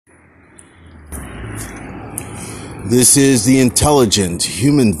This is the Intelligent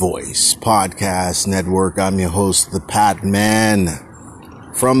Human Voice Podcast Network. I'm your host, the Pat Man,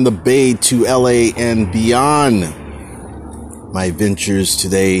 from the Bay to LA and beyond. My ventures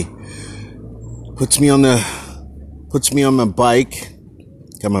today puts me on my bike.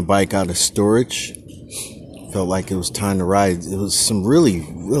 Got my bike out of storage. Felt like it was time to ride. It was some really,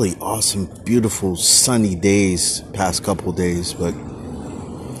 really awesome, beautiful, sunny days past couple days, but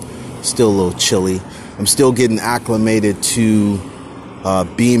still a little chilly. I'm still getting acclimated to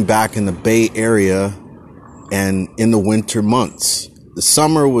being back in the Bay Area and in the winter months. The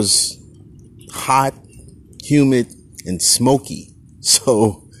summer was hot, humid, and smoky.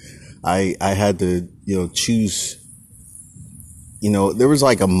 So I had to, choose. There was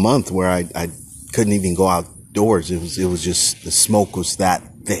like a month where I couldn't even go outdoors. It was just, the smoke was that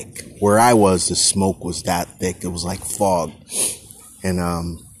thick. Where I was, the smoke was that thick. It was like fog.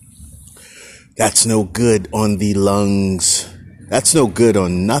 And that's no good on the lungs. That's no good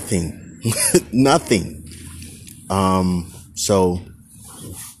on nothing. Nothing. So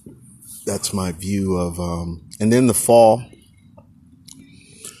that's my view of, and then the fall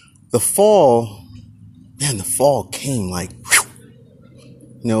came like,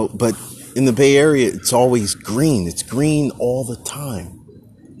 but in the Bay Area, it's always green. It's green all the time.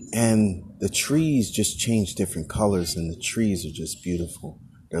 And the trees just change different colors, and the trees are just beautiful.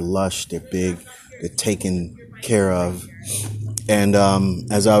 They're lush, they're big, they're taken care of. And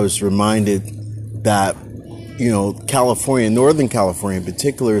as I was reminded that, California, Northern California in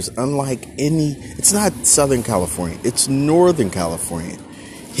particular, is unlike it's not Southern California, it's Northern California.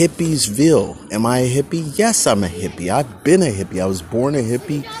 Hippiesville. Am I a hippie? Yes, I'm a hippie. I've been a hippie. I was born a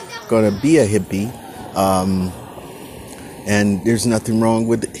hippie, gonna be a hippie. And there's nothing wrong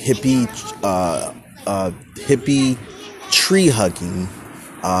with hippie tree hugging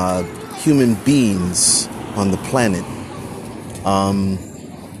human beings on the planet.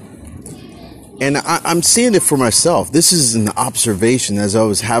 And I'm seeing it for myself. This is an observation, as I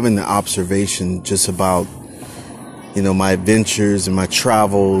was having the observation just about, my adventures and my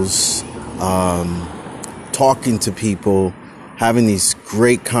travels, talking to people, having these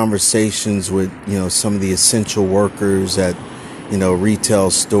great conversations with, some of the essential workers at, retail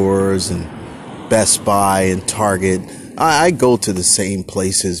stores and Best Buy and Target. I go to the same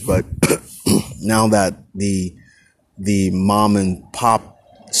places, but now that the mom and pop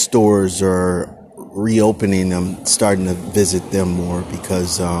stores are reopening, I'm starting to visit them more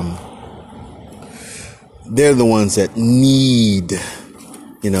because they're the ones that need,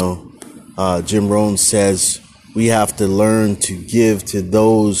 Jim Rohn says we have to learn to give to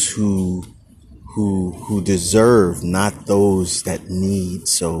those who deserve, not those that need.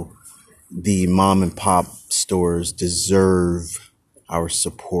 So the mom and pop stores deserve our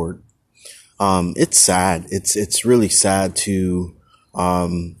support. It's sad. It's really sad to,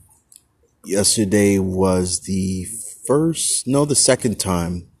 yesterday was the second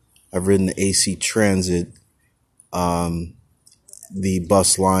time I've ridden the AC Transit, the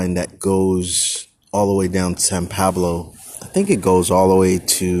bus line that goes all the way down to San Pablo. I think it goes all the way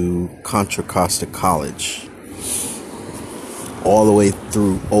to Contra Costa College, all the way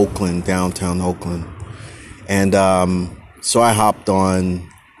through Oakland, downtown Oakland. And so I hopped on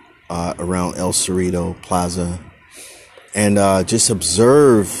around El Cerrito Plaza and just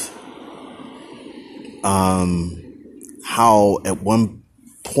observe how at one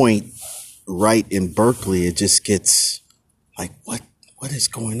point right in Berkeley, it just gets like, what is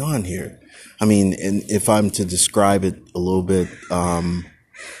going on here? I mean, and if I'm to describe it a little bit,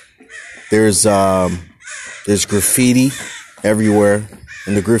 there's graffiti everywhere,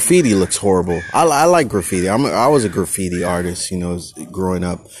 and the graffiti looks horrible. I like graffiti. I was a graffiti artist, growing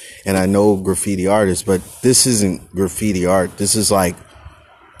up, and I know graffiti artists, but this isn't graffiti art. This is like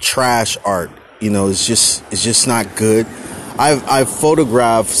trash art. It's just not good. I've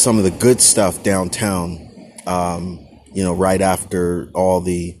photographed some of the good stuff downtown, right after all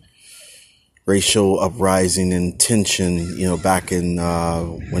the racial uprising and tension, back in,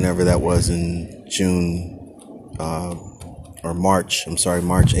 whenever that was, in June, or March,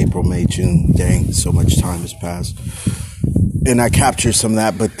 April, May, June. Dang, so much time has passed. And I captured some of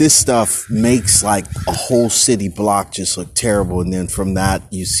that, but this stuff makes like a whole city block just look terrible. And then from that,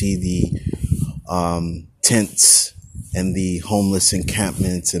 you see the, tents and the homeless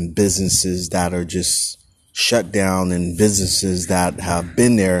encampments and businesses that are just shut down, and businesses that have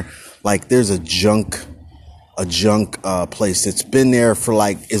been there. Like there's a junk place that's been there for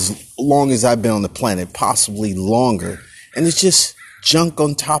like as long as I've been on the planet, possibly longer. And it's just junk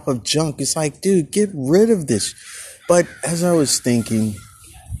on top of junk. It's like, dude, get rid of this. But as I was thinking,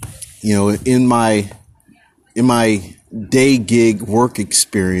 in my in my day gig work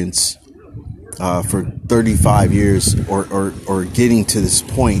experience for 35 years or getting to this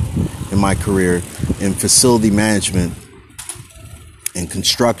point in my career in facility management and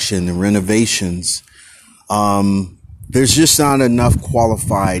construction and renovations, there's just not enough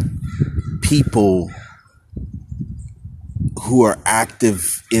qualified people who are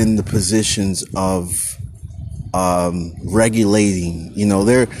active in the positions of regulating. You know,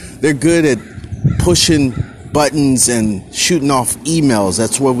 they're good at pushing buttons and shooting off emails.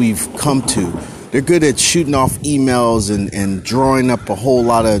 That's what we've come to. They're good at shooting off emails and drawing up a whole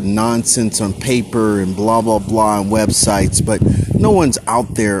lot of nonsense on paper and blah, blah, blah on websites. But no one's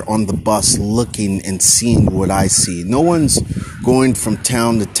out there on the bus looking and seeing what I see. No one's going from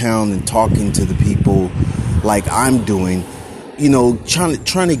town to town and talking to the people like I'm doing, you know, trying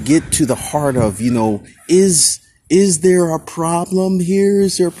to get to the heart of, you know, is there a problem here?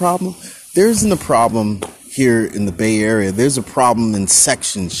 Is there a problem? There isn't a problem here in the Bay Area. There's a problem in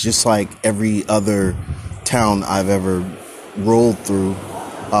sections, just like every other town I've ever rolled through.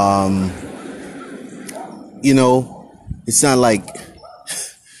 You know, it's not like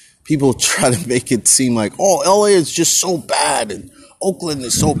people try to make it seem like, oh, LA is just so bad and Oakland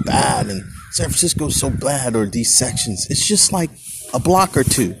is so bad and San Francisco is so bad, or these sections. It's just like a block or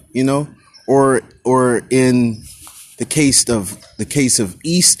two, you know, or in the case of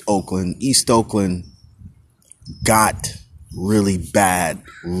East Oakland got really bad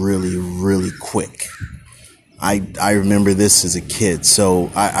really, really quick. I remember this as a kid,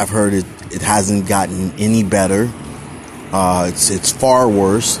 so I've heard it hasn't gotten any better. It's far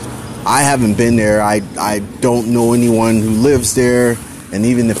worse. I haven't been there. I don't know anyone who lives there, and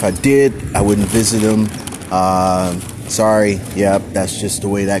even if I did, I wouldn't visit them. Sorry, yep, that's just the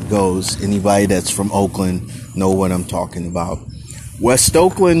way that goes. Anybody that's from Oakland know what I'm talking about. West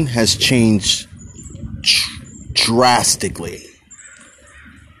Oakland has changed drastically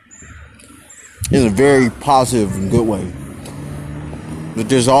in a very positive and good way. But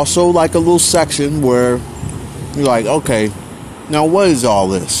there's also like a little section where you're like, okay, now what is all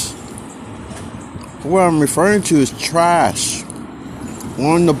this? What I'm referring to is trash.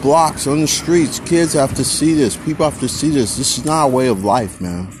 On the blocks, on the streets, kids have to see this. People have to see this. This is not a way of life,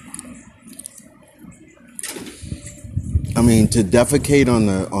 man. I mean, to defecate on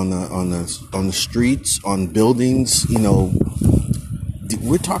the streets, on buildings, you know,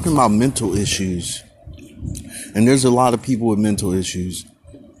 we're talking about mental issues, and there's a lot of people with mental issues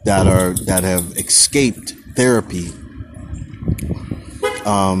that have escaped therapy.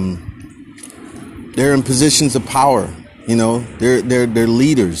 They're in positions of power. You know, they're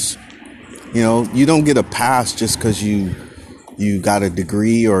leaders. You know, you don't get a pass just because you got a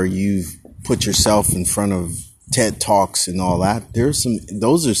degree or you've put yourself in front of TED Talks and all that.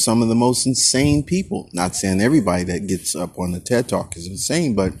 Those are some of the most insane people. Not saying everybody that gets up on the TED Talk is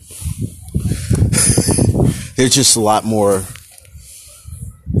insane, but there's just a lot more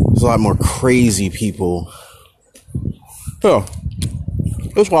crazy people. So,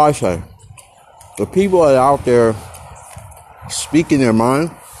 that's what I say. The people that are out there speaking their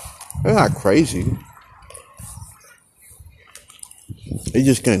mind, they're not crazy. They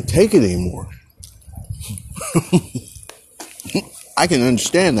just can't take it anymore. I can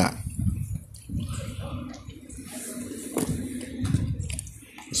understand that.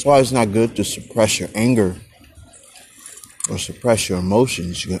 That's why it's not good to suppress your anger or suppress your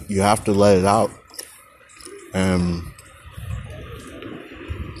emotions. You have to let it out.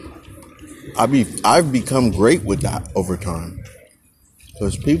 I've become great with that over time.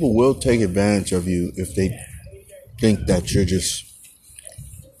 Because people will take advantage of you if they think that you're just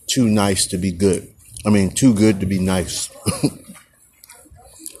too nice to be good. I mean, too good to be nice.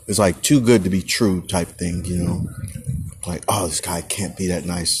 It's like too good to be true type thing, you know. Like, oh, this guy can't be that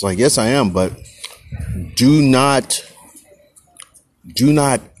nice. It's like, yes, I am, but do not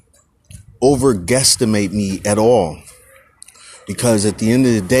overguesstimate me at all. Because at the end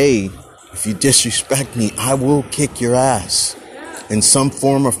of the day, if you disrespect me, I will kick your ass. In some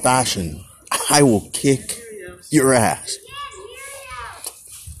form or fashion, I will kick your ass.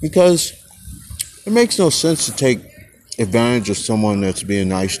 Because it makes no sense to take advantage of someone that's being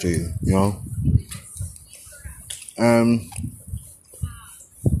nice to you, you know?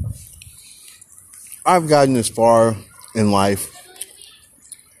 I've gotten this far in life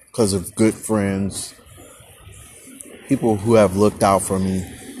because of good friends, people who have looked out for me,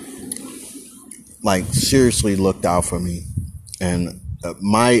 like seriously looked out for me. And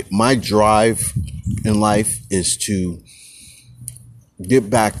my drive in life is to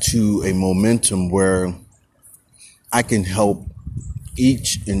get back to a momentum where I can help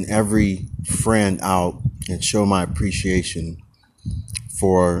each and every friend out and show my appreciation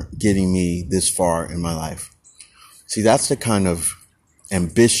for getting me this far in my life. See, that's the kind of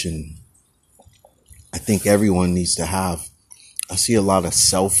ambition I think everyone needs to have. I see a lot of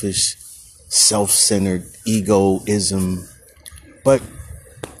selfish, self-centered egoism. But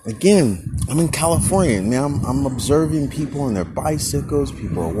again, I'm in California, man. I'm observing people on their bicycles.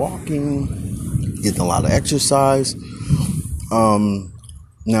 People are walking, getting a lot of exercise.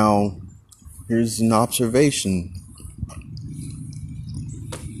 Now, here's an observation.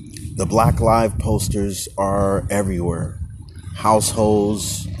 The Black Lives posters are everywhere.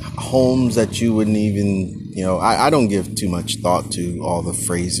 Households, homes that you wouldn't even, I don't give too much thought to all the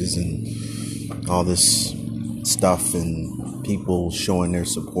phrases and all this stuff and people showing their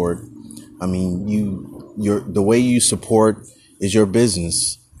support. I mean, the way you support is your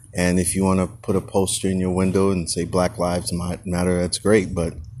business. And if you want to put a poster in your window and say Black Lives Matter, that's great.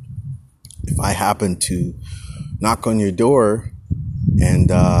 But if I happen to knock on your door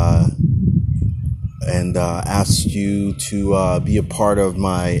and ask you to be a part of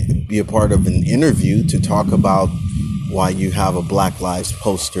an interview to talk about why you have a Black Lives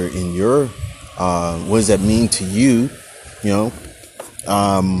poster in your, what does that mean to you? Will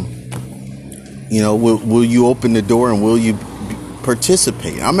you open the door and will you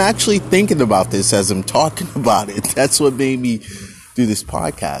participate? I'm actually thinking about this as I'm talking about it. That's what made me do this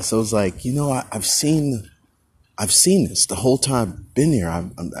podcast. I was like, I've seen this the whole time I've been here.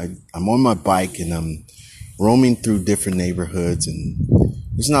 I'm on my bike and I'm roaming through different neighborhoods, and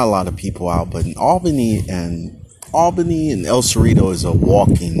there's not a lot of people out. But in Albany and El Cerrito is a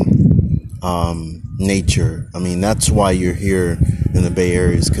walking nature. I mean, that's why you're here in the Bay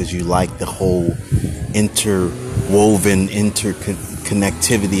Area, is because you like the whole interwoven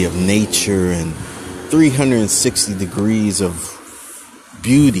interconnectivity of nature and 360 degrees of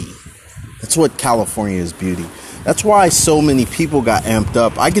beauty. That's what California is, beauty. That's why so many people got amped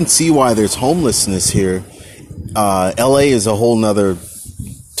up. I can see why there's homelessness here. LA is a whole nother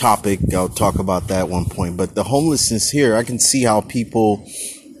topic. I'll talk about that at one point. But the homelessness here, I can see how people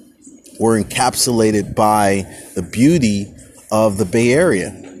were encapsulated by the beauty of the Bay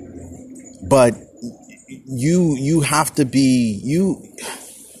Area. But you have to be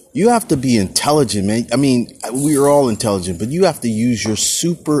intelligent, man. I mean, we are all intelligent, but you have to use your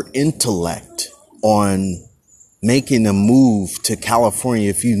super intellect on making a move to California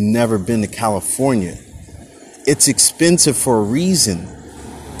if you've never been to California. It's expensive for a reason.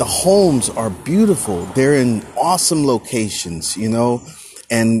 The homes are beautiful. They're in awesome locations,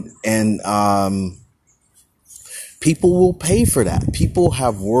 and people will pay for that. People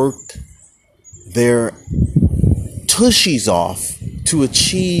have worked their tushies off to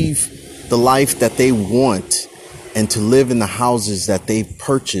achieve the life that they want and to live in the houses that they've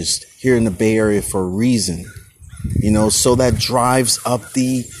purchased here in the Bay Area for a reason. So that drives up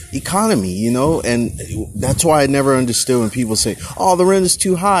the economy, and that's why I never understood when people say, oh, the rent is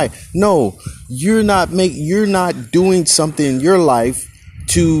too high. No, you're not doing something in your life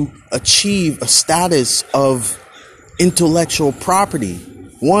to achieve a status of intellectual property.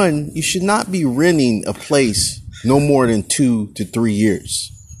 One, you should not be renting a place no more than 2 to 3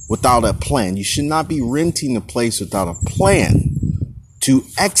 years without a plan. You should not be renting a place without a plan to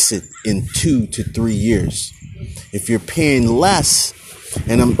exit in 2 to 3 years. If you're paying less,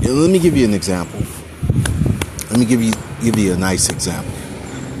 and let me give you an example. Let me give you a nice example.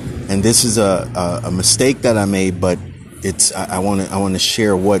 And this is a mistake that I made, but I want to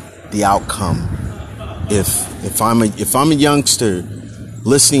share what the outcome. If I'm a youngster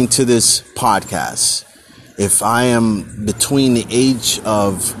listening to this podcast, if I am between the age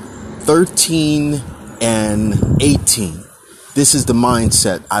of 13 and 18, this is the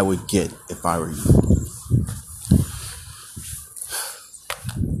mindset I would get if I were you.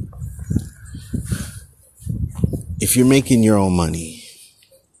 If you're making your own money,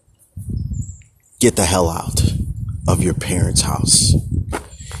 get the hell out of your parents' house.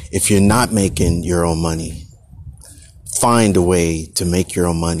 If you're not making your own money, find a way to make your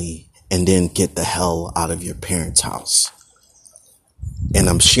own money and then get the hell out of your parents' house. And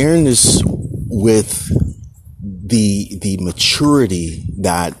I'm sharing this with the maturity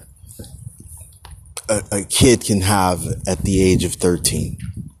that a kid can have at the age of 13.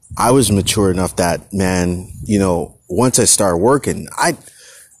 I was mature enough that, man, once I started working, I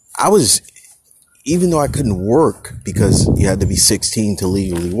was even though I couldn't work because you had to be 16 to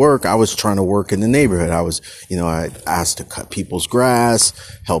legally work, I was trying to work in the neighborhood. I asked to cut people's grass,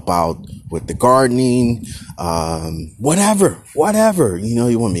 help out with the gardening, whatever.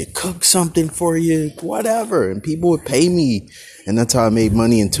 You want me to cook something for you, whatever. And people would pay me. And that's how I made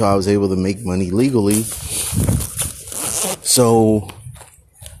money until I was able to make money legally. So,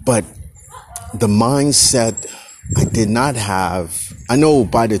 but the mindset I did not have, I know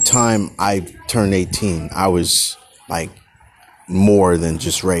by the time I turned 18, I was like more than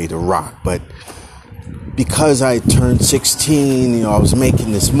just ready to rock. But because I turned 16, I was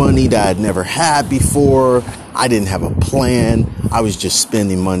making this money that I'd never had before. I didn't have a plan. I was just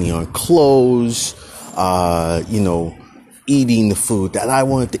spending money on clothes, eating the food that I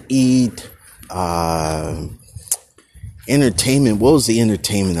wanted to eat, entertainment. What was the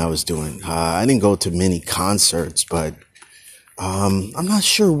entertainment I was doing? I didn't go to many concerts, but I'm not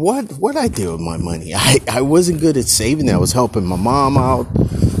sure what I did with my money. I wasn't good at saving it. I was helping my mom out.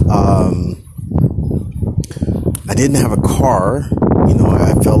 I didn't have a car.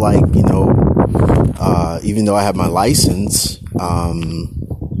 I felt like, even though I had my license,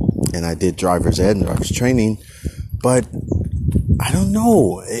 and I did driver's ed and driver's training, but I don't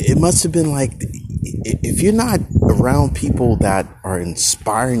know. It must have been like, if you're not around people that are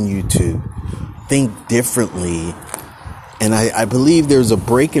inspiring you to think differently, and I believe there's a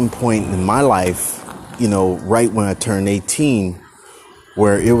breaking point in my life, right when I turned 18,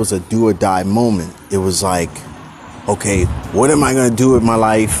 where it was a do or die moment. It was like, okay, what am I going to do with my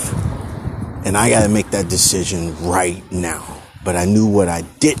life? And I got to make that decision right now. But I knew what I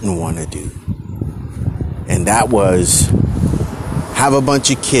didn't want to do. And that was have a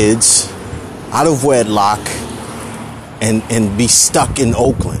bunch of kids out of wedlock and be stuck in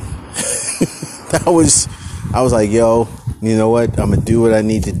Oakland. I was like, yo, you know what? I'm going to do what I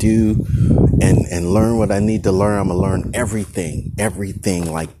need to do and learn what I need to learn. I'm going to learn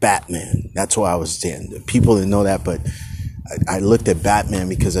everything like Batman. That's what I was saying. People didn't know that, but I looked at Batman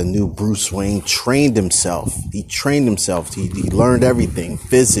because I knew Bruce Wayne trained himself. He trained himself. He learned everything,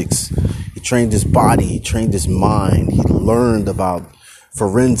 physics. He trained his body. He trained his mind. He learned about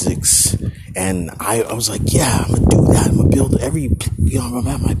forensics. And I was like, yeah, I'm going to do that. I'm going to build I'm going to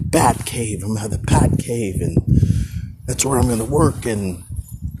have my Bat Cave. I'm going to have the Bat Cave. And that's where I'm going to work and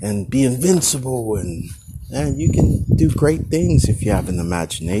be invincible. And you can do great things if you have an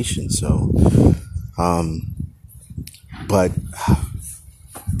imagination. So, but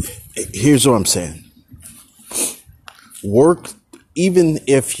here's what I'm saying. Work, even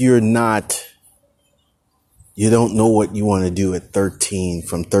if you don't know what you want to do at 13,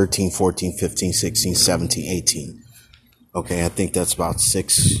 from 13, 14, 15, 16, 17, 18. Okay, I think that's about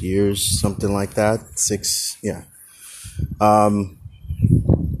 6 years, something like that. 6, yeah. I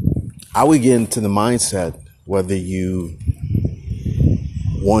would get into the mindset whether you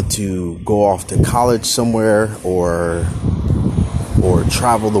want to go off to college somewhere or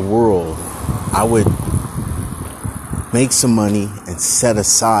travel the world. I would make some money and set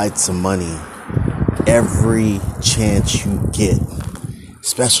aside some money every chance you get,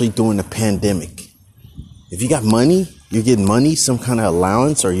 especially during the pandemic. If you got money, you're getting money, some kind of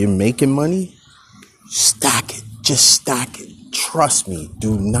allowance, or you're making money, stack it. Just stack it. Trust me,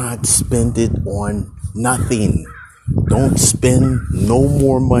 do not spend it on nothing. Don't spend no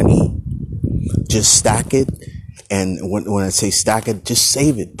more money. Just stack it. And when I say stack it, just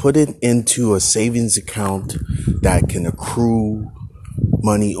save it. Put it into a savings account that can accrue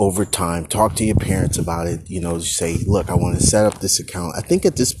money over time. Talk to your parents about it. Say, look, I want to set up this account. I think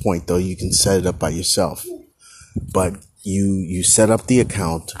at this point, though, you can set it up by yourself. But you set up the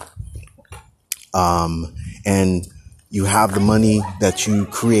account, and you have the money that you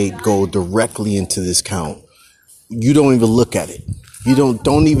create go directly into this account. You don't even look at it. You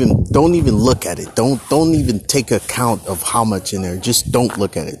don't even look at it. Don't even take account of how much in there. Just don't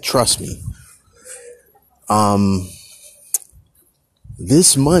look at it. Trust me.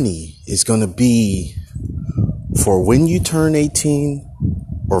 This money is going to be for when you turn 18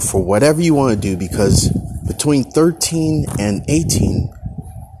 or for whatever you want to do, because between 13 and 18,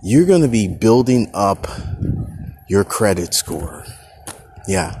 you're going to be building up your credit score.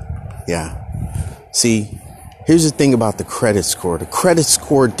 Yeah. See, here's the thing about the credit score. The credit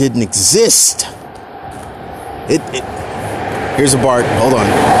score didn't exist. Here's a Bart. Hold on.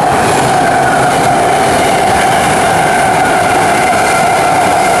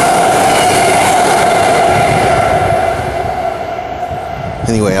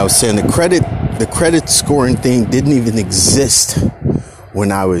 Anyway, I was saying the credit scoring thing didn't even exist when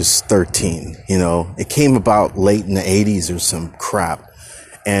I was 13. It came about late in the 80s or some crap.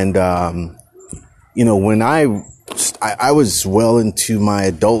 And when I was well into my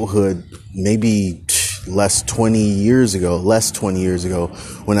adulthood, maybe less 20 years ago,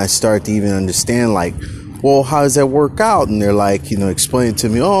 when I started to even understand, like, well, how does that work out? And they're like, explaining to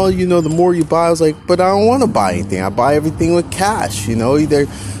me, the more you buy. I was like, but I don't want to buy anything. I buy everything with cash.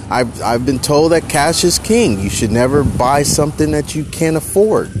 I've been told that cash is king. You should never buy something that you can't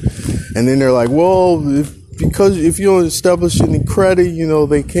afford. And then they're like, well, because if you don't establish any credit,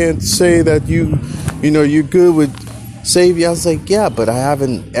 they can't say that you're good with saving. I was like, yeah, but I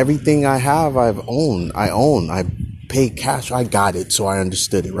haven't. Everything I have, I own. I pay cash. I got it, so I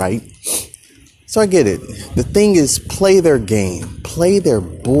understood it, right? So I get it. The thing is, play their game. Play their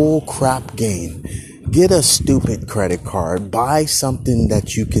bull crap game. Get a stupid credit card. Buy something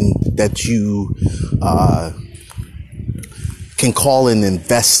that you can call an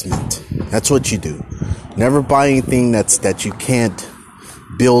investment. That's what you do. Never buy anything that you can't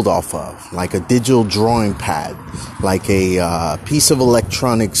build off of, like a digital drawing pad, like a piece of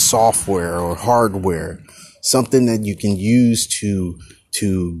electronic software or hardware, something that you can use to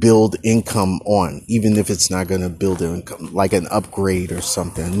build income on, even if it's not going to build income, like an upgrade or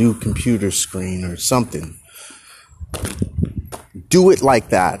something, a new computer screen or something. Do it like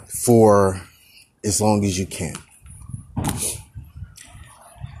that for as long as you can.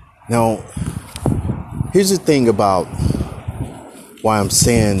 Now, here's the thing about why I'm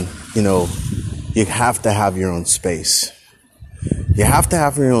saying, you have to have your own space. You have to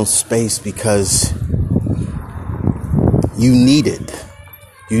have your own space because you need it.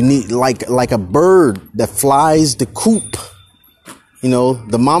 You need, like a bird that flies the coop.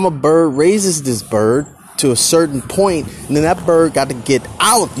 The mama bird raises this bird to a certain point, and then that bird got to get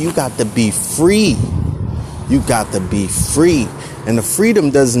out. You got to be free. You got to be free. And the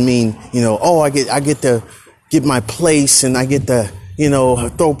freedom doesn't mean, I get to get my place and I get to,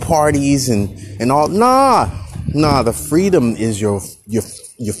 throw parties and all. Nah, the freedom is you're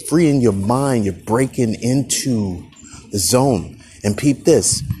free in your mind. You're breaking into the zone. And peep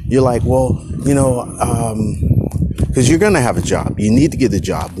this. You're like, well, because you're going to have a job. You need to get a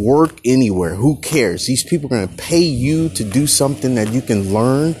job. Work anywhere. Who cares? These people are going to pay you to do something that you can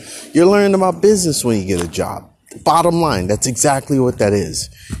learn. You're learning about business when you get a job. Bottom line, that's exactly what that is.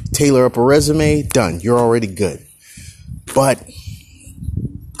 Tailor up a resume, done. You're already good. But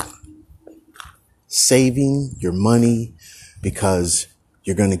saving your money because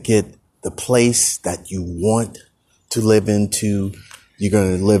you're going to get the place that you want to live into. You're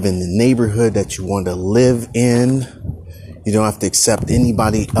going to live in the neighborhood that you want to live in. You don't have to accept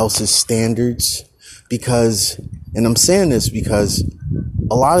anybody else's standards and I'm saying this because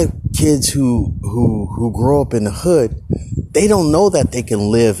a lot of kids who grow up in the hood, they don't know that they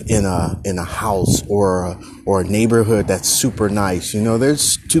can live in a house or a neighborhood that's super nice. They're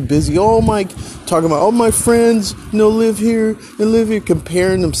too busy. Talking about, my friends, live here,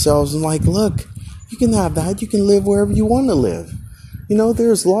 comparing themselves and like, look, you can have that. You can live wherever you want to live.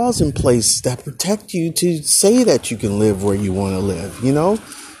 There's laws in place that protect you to say that you can live where you want to live,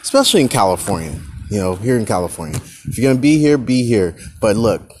 especially in California, here in California. If you're going to be here, be here. But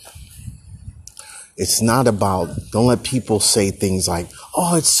look, it's not about, don't let people say things like,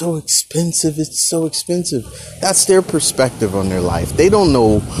 it's so expensive. It's so expensive. That's their perspective on their life. They don't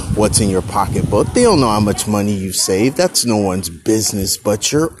know what's in your pocketbook. They don't know how much money you've saved. That's no one's business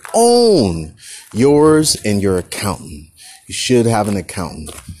but your own, yours and your accountant. You should have an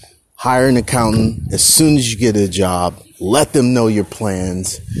accountant. Hire an accountant as soon as you get a job. Let them know your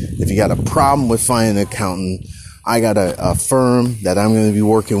plans. If you got a problem with finding an accountant, I got a firm that I'm going to be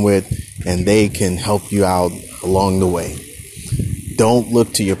working with, and they can help you out along the way. Don't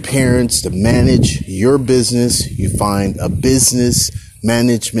look to your parents to manage your business. You find a business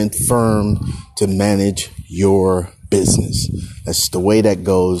management firm to manage your business. That's the way that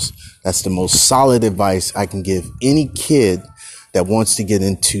goes. That's the most solid advice I can give any kid that wants to get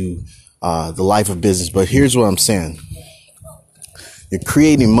into the life of business. But here's what I'm saying. You're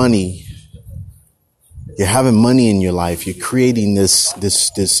creating money. You're having money in your life. You're creating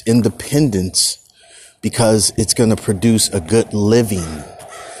this independence because it's going to produce a good living.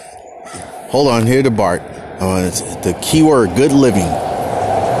 Hold on, here to Bart. It's the key word, good living.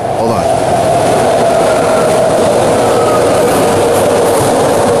 Hold on.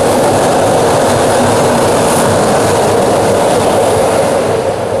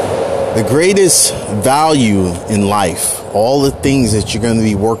 The greatest value in life, all the things that you're going to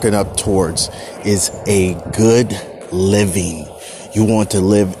be working up towards, is a good living. You want to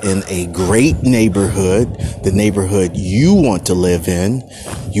live in a great neighborhood, the neighborhood you want to live in.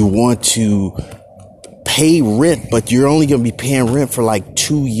 You want to pay rent, but you're only going to be paying rent for like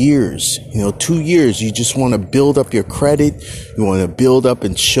 2 years. 2 years, you just want to build up your credit. You want to build up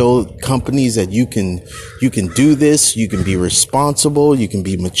and show companies that you can do this. You can be responsible. You can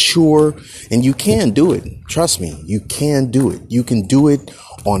be mature, and you can do it. Trust me, you can do it. You can do it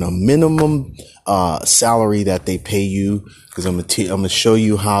on a minimum salary that they pay you, because I'm gonna show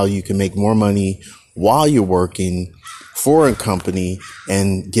you how you can make more money while you're working for a company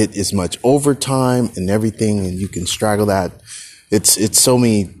and get as much overtime and everything, and you can straggle that. It's so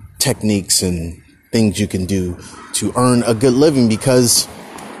many techniques and things you can do to earn a good living, because,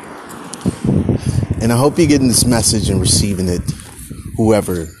 and I hope you're getting this message and receiving it,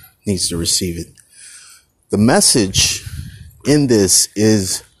 whoever needs to receive it. The message in this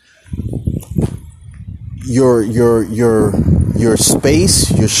is your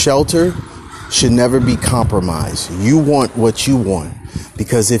space, your shelter should never be compromised. You want what you want,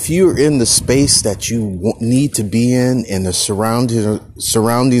 because if you're in the space that you need to be in and the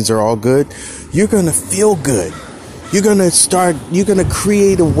surroundings are all good, you're going to feel good. You're going to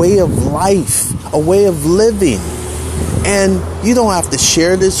create a way of life, a way of living. And you don't have to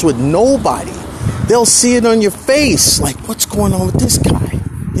share this with nobody. They'll see it on your face. Like, what's going on with this guy?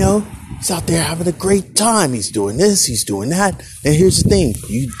 He's out there having a great time. He's doing this, he's doing that. And here's the thing.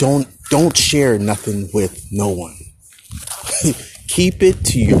 You don't share nothing with no one. Keep it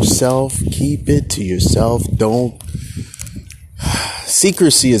to yourself. Keep it to yourself.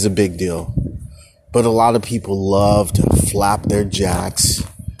 Secrecy is a big deal. But a lot of people love to flap their jacks,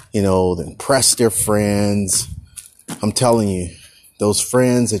 impress their friends. I'm telling you, those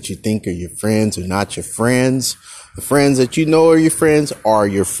friends that you think are your friends are not your friends. The friends that you know are your friends are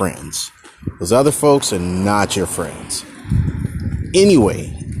your friends. Those other folks are not your friends.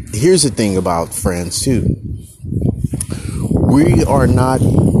 Anyway, here's the thing about friends too. We are not,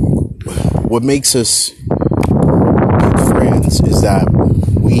 what makes us good friends is that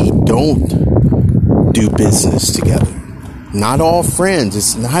we don't do business together. Not all friends.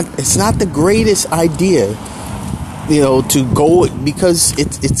 It's not the greatest idea, to go, because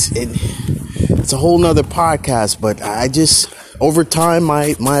it's a whole nother podcast. But I just, over time,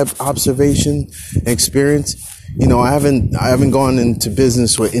 my observation and experience, I haven't gone into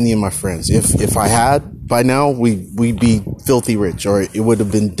business with any of my friends. If I had, by now we'd be filthy rich, or it would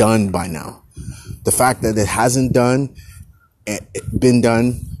have been done by now. The fact that it hasn't been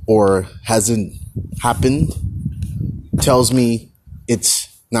done or hasn't happened tells me it's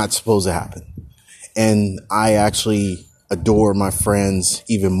not supposed to happen. And I actually adore my friends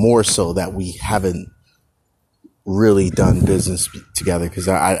even more so that we haven't really done business together, because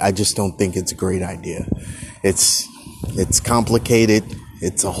I just don't think it's a great idea. It's complicated.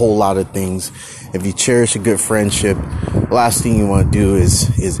 It's a whole lot of things. If you cherish a good friendship, the last thing you want to do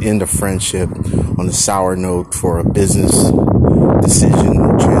is end a friendship on a sour note for a business decision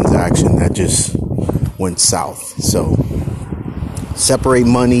or transaction that just went south. So separate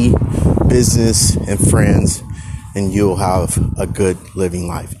money, business, and friends, and you'll have a good living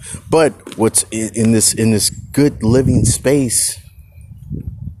life. But what's in this good living space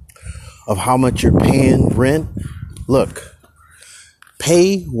of how much you're paying rent, look,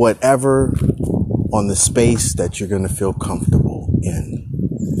 pay whatever on the space that you're going to feel comfortable in.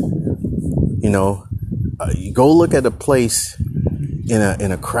 You go look at a place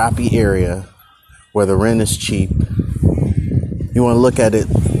in a crappy area where the rent is cheap. You want to look at it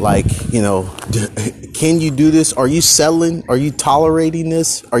like, can you do this? Are you settling? Are you tolerating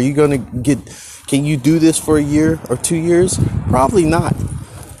this? Are you going to can you do this for a year or 2 years? Probably not.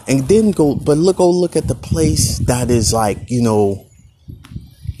 And then go look at the place that is like,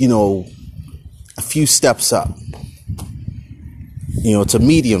 a few steps up. It's a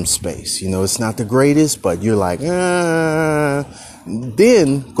medium space. It's not the greatest, but you're like,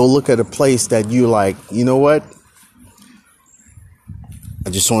 Then go look at a place that you're like, you know what? I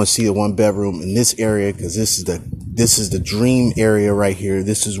just want to see a 1-bedroom in this area, because this is the dream area right here.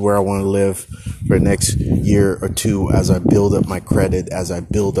 This is where I want to live for the next year or two, as I build up my credit, as I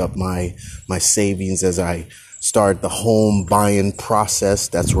build up my savings, as I start the home buying process.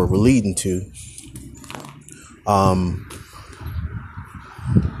 That's where we're leading to.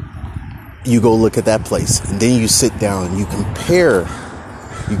 You go look at that place, and then you sit down and you compare.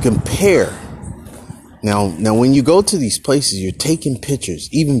 Now, when you go to these places, you're taking pictures,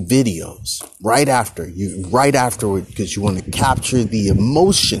 even videos, right afterward, because you want to capture the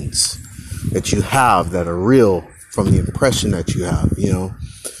emotions that you have that are real from the impression that you have.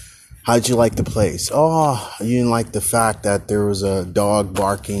 How'd you like the place? Oh, you didn't like the fact that there was a dog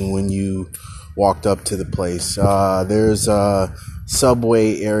barking when you walked up to the place. There's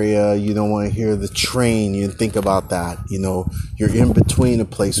subway area. You don't want to hear the train. You think about that. You're in between a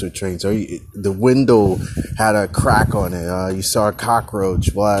place with trains. Or the window had a crack on it. You saw a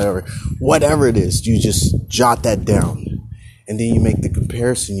cockroach, whatever it is. You just jot that down. And then you make the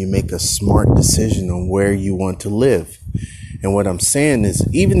comparison. You make a smart decision on where you want to live. And what I'm saying is,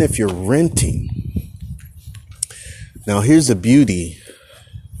 even if you're renting, now here's the beauty.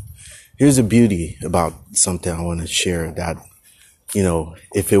 Here's the beauty about something I want to share that,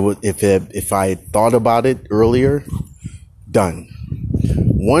 if I had thought about it earlier, done.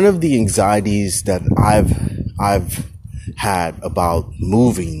 One of the anxieties that I've had about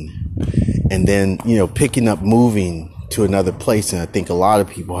moving and then, picking up moving to another place, and I think a lot of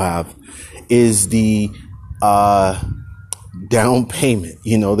people have, is the down payment.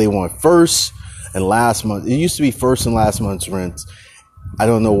 They want first and last month. It used to be first and last month's rents. I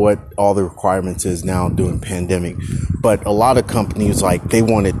don't know what all the requirements is now during pandemic, but a lot of companies, they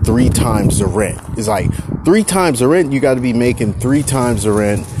wanted 3 times the rent. It's 3 times the rent. You got to be making 3 times the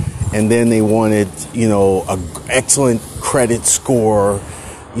rent. And then they wanted, a excellent credit score,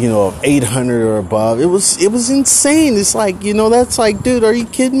 of 800 or above. It was insane. It's that's dude, are you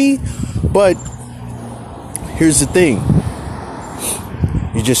kidding me? But here's the thing.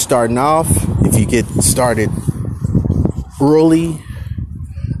 You're just starting off. If you get started early,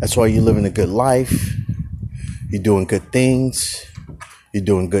 that's why you're living a good life. You're doing good things. You're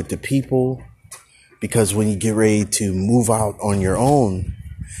doing good to people. Because when you get ready to move out on your own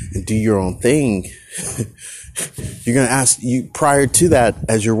and do your own thing, you're going to ask you prior to that,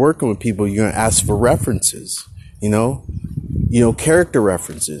 as you're working with people, you're going to ask for references, character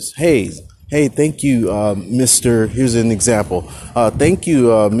references. Hey, thank you, Mr. Here's an example. Thank you,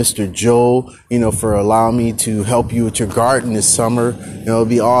 Mr. Joe, for allowing me to help you with your garden this summer. It'd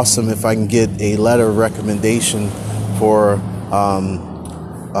be awesome if I can get a letter of recommendation for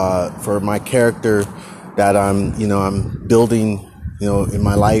my character that I'm building, in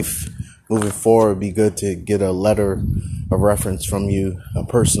my life moving forward. It'd be good to get a letter of reference from you, a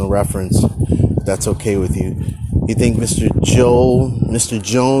personal reference, if that's okay with you. You think Mr.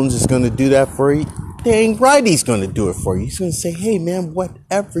 Jones is going to do that for you? Dang right he's going to do it for you. He's going to say, hey, man,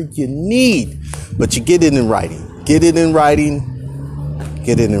 whatever you need. But you get it in writing. Get it in writing.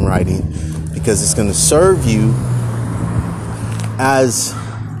 Because it's going to serve you as,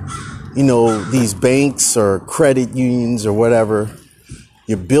 these banks or credit unions or whatever.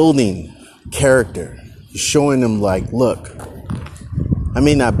 You're building character. You're showing them look, I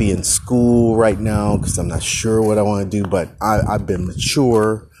may not be in school right now because I'm not sure what I want to do, but I've been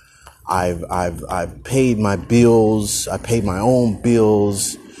mature. I've paid my bills. I paid my own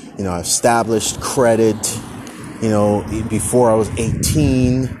bills. I've established credit, before I was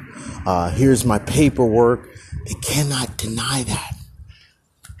 18. Here's my paperwork. They cannot deny that.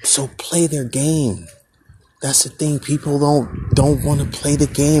 So play their game. That's the thing. People don't want to play the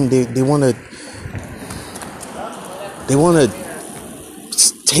game. They want to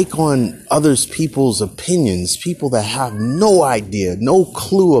take on others people's opinions, people that have no idea, no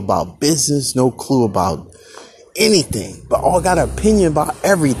clue about business, no clue about anything, but all got an opinion about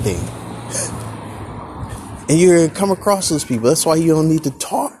everything. And you're going to come across those people. That's why you don't need to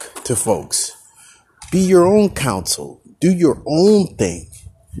talk to folks. Be your own counsel. Do your own thing.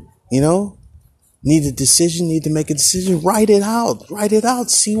 Need a decision, need to make a decision. Write it out.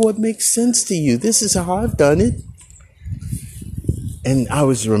 See what makes sense to you. This is how I've done it. And I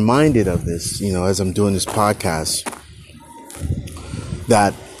was reminded of this, as I'm doing this podcast,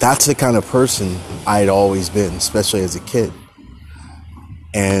 that's the kind of person I had always been, especially as a kid.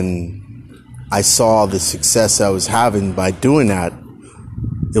 And I saw the success I was having by doing that.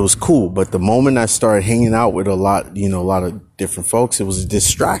 It was cool. But the moment I started hanging out with a lot of different folks, it was a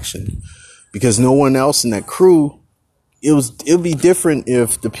distraction because no one else in that crew, it'd be different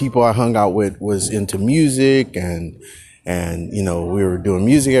if the people I hung out with was into music and we were doing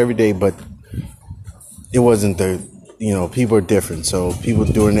music every day, but it wasn't people are different. So people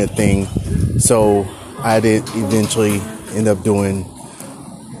doing their thing. So I did eventually end up doing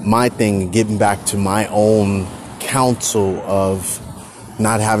my thing, getting back to my own counsel of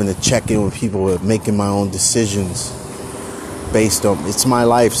not having to check in with people, but making my own decisions based on, it's my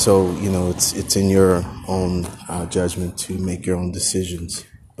life. So, it's in your own judgment to make your own decisions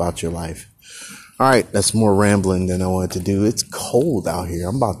about your life. All right, that's more rambling than I wanted to do. It's cold out here.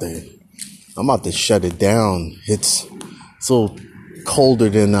 I'm about to shut it down. It's a little colder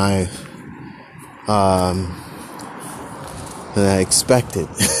than I expected.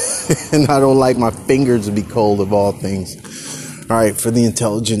 And I don't like my fingers to be cold of all things. All right, for the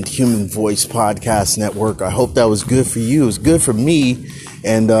Intelligent Human Voice Podcast Network. I hope that was good for you. It was good for me.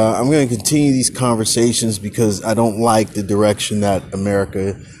 And I'm going to continue these conversations because I don't like the direction that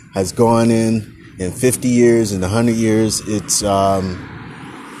America has gone in 50 years, in 100 years. This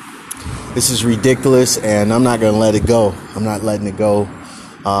is ridiculous, and I'm not going to let it go. I'm not letting it go.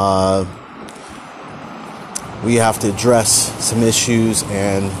 We have to address some issues,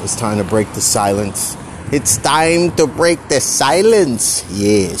 and it's time to break the silence. It's time to break the silence.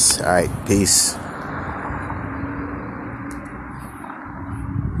 Yes. All right. Peace.